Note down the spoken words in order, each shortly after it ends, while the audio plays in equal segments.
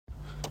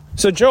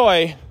So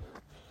joy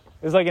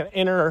is like an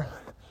inner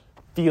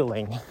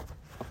feeling,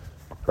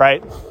 right?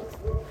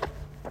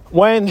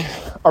 When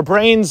our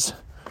brains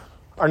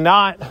are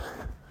not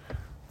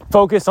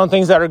focused on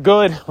things that are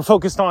good, we're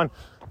focused on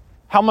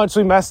how much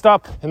we messed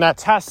up in that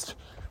test,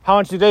 how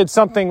much you did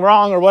something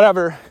wrong or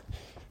whatever,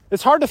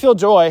 it's hard to feel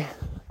joy.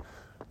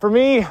 For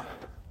me,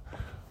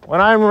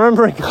 when I'm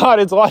remembering God,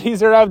 it's a lot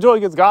easier to have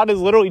joy because God is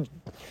literally,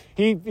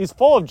 he's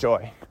full of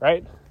joy,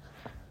 right?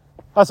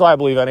 That's what I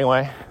believe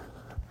anyway.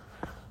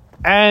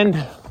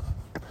 And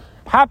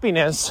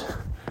happiness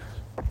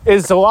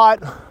is a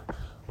lot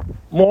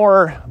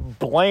more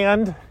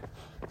bland.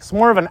 It's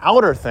more of an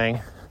outer thing.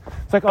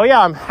 It's like, oh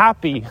yeah, I'm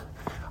happy.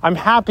 I'm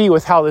happy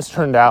with how this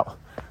turned out.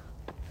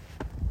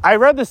 I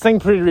read this thing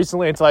pretty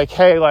recently. It's like,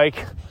 hey,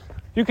 like,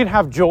 you can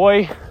have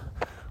joy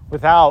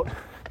without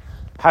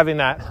having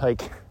that,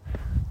 like,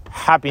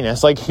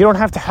 happiness. Like, you don't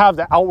have to have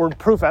the outward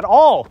proof at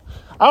all.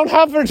 I don't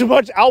have very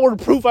much outward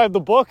proof. I have the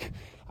book.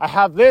 I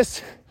have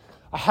this.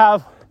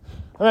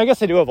 I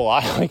guess I do have a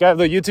lot. Like, I have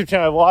the YouTube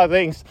channel. I have a lot of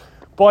things.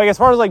 But, like, as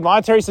far as, like,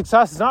 monetary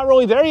success, it's not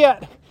really there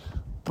yet.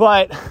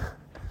 But,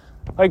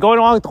 like, going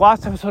along with the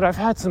last episode, I've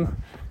had some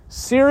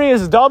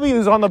serious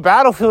W's on the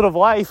battlefield of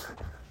life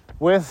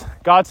with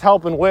God's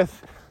help and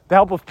with the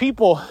help of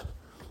people.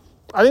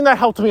 I think that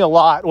helped me a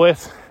lot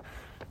with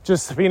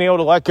just being able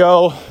to let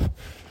go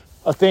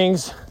of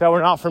things that were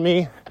not for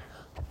me.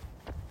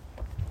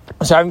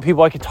 So having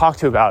people I could talk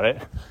to about it.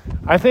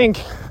 I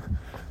think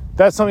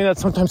that's something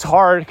that's sometimes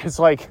hard because,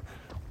 like,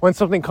 when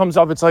something comes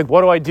up, it's like,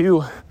 what do I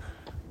do?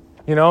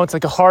 You know, it's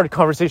like a hard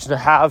conversation to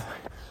have.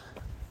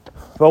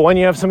 But when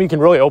you have somebody you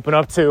can really open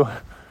up to,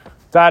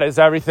 that is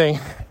everything.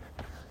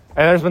 And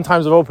there's been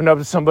times I've opened up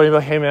to somebody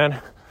like, hey man,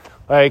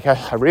 like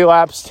I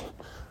relapsed,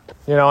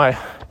 you know, I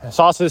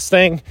saw this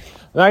thing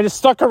and I just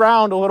stuck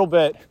around a little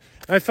bit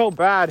and I felt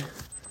bad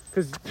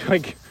because,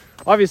 like,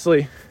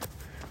 obviously,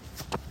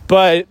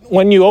 but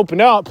when you open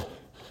up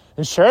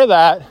and share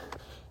that,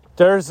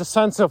 there's a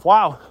sense of,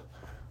 wow,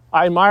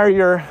 I admire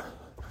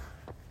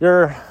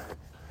your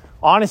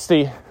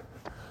honesty.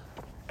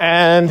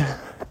 And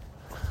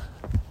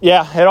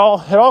yeah, it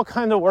all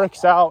kind of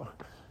works out.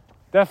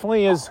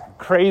 Definitely is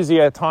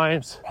crazy at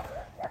times.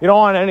 You don't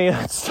want any of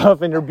that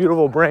stuff in your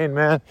beautiful brain,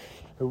 man.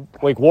 It,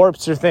 like,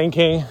 warps your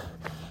thinking.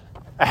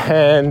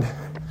 And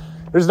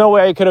there's no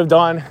way I could have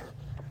done,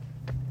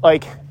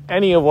 like,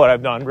 any of what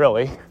I've done,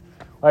 really.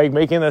 Like,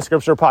 making the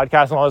scripture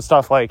podcast and all that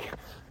stuff, like,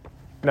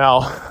 no.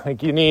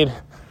 Like, you need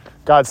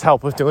God's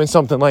help with doing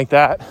something like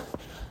that.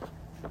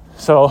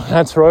 So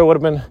that's really what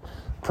I've been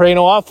praying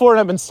a lot for, and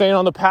I've been staying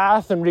on the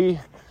path and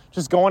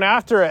just going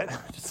after it.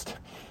 Just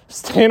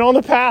staying on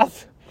the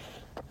path.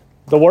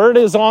 The word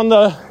is it's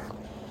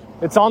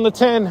on the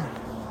tin.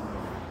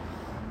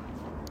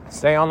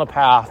 Stay on the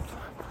path.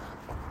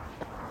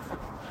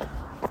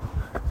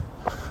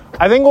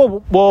 I think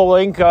we'll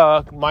link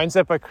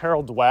Mindset by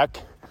Carol Dweck.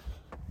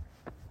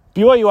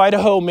 BYU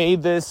Idaho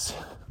made this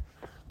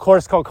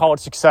course called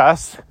College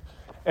Success,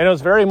 and it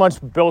was very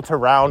much built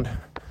around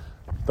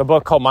the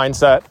book called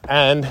Mindset,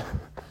 and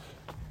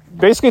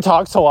basically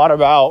talks a lot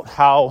about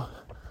how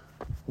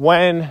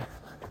when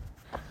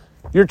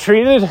you're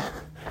treated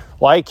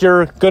like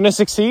you're going to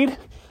succeed,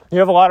 you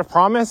have a lot of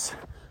promise,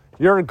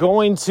 you're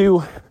going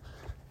to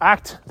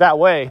act that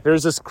way.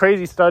 There's this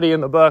crazy study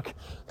in the book.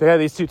 They had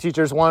these two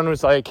teachers. One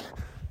was like,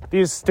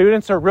 these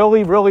students are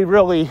really, really,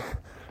 really,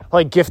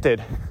 like,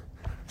 gifted,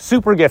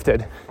 super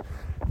gifted.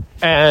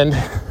 And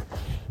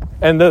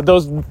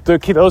those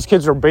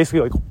kids are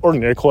basically, like,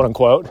 ordinary, quote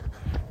unquote.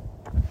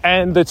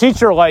 And the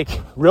teacher, like,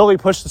 really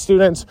pushed the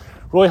students,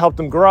 really helped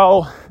them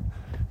grow.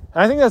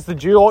 And I think that's the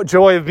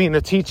joy of being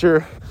a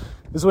teacher,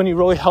 is when you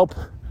really help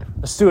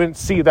a student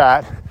see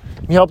that.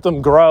 You help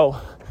them grow,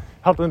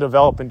 help them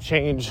develop and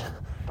change.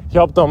 You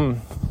help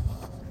them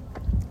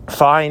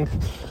find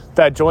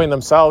that joy in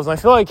themselves. And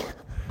I feel like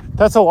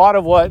that's a lot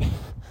of what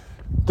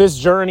this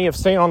journey of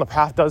staying on the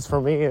path does for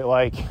me.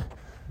 Like,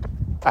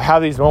 I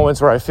have these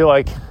moments where I feel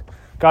like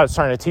God's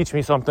trying to teach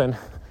me something.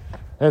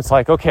 And it's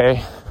like,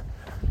 okay,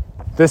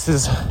 this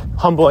is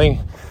humbling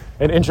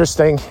and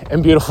interesting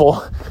and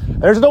beautiful.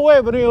 There's no way I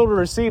would be able to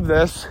receive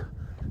this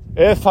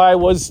if I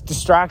was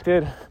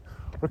distracted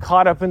or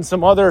caught up in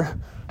some other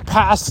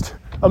past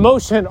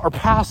emotion or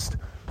past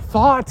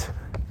thought.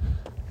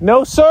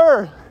 No,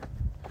 sir.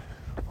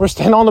 We're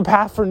standing on the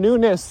path for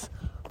newness,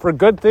 for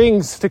good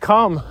things to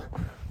come,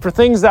 for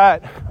things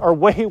that are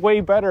way,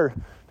 way better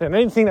than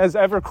anything that's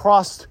ever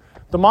crossed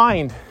the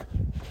mind.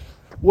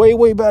 Way,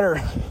 way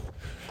better.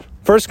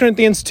 1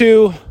 Corinthians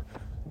 2,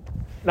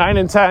 9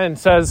 and 10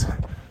 says,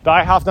 the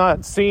eye hath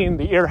not seen,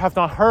 the ear hath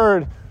not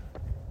heard,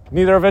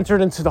 neither have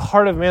entered into the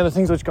heart of man the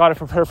things which God hath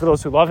prepared for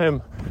those who love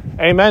him.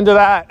 Amen to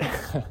that.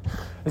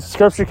 The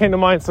scripture came to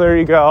mind, so there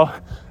you go.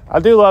 I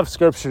do love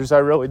scriptures, I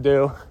really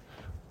do.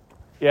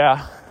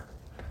 Yeah.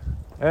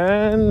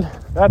 And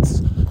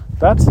that's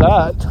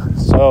that.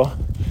 So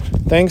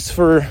thanks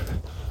for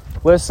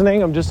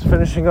listening. I'm just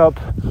finishing up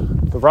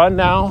the run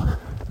now.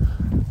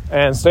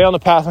 And stay on the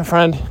path, my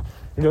friend.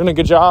 You're doing a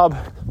good job.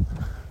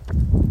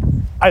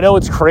 I know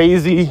it's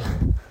crazy.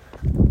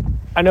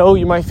 I know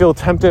you might feel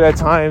tempted at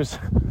times.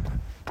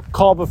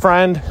 Call up a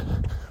friend,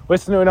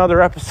 listen to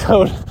another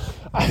episode.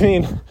 I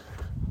mean,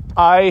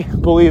 I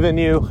believe in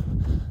you.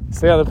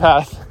 Stay on the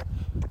path.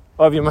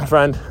 Love you, my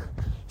friend.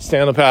 Stay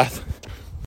on the path.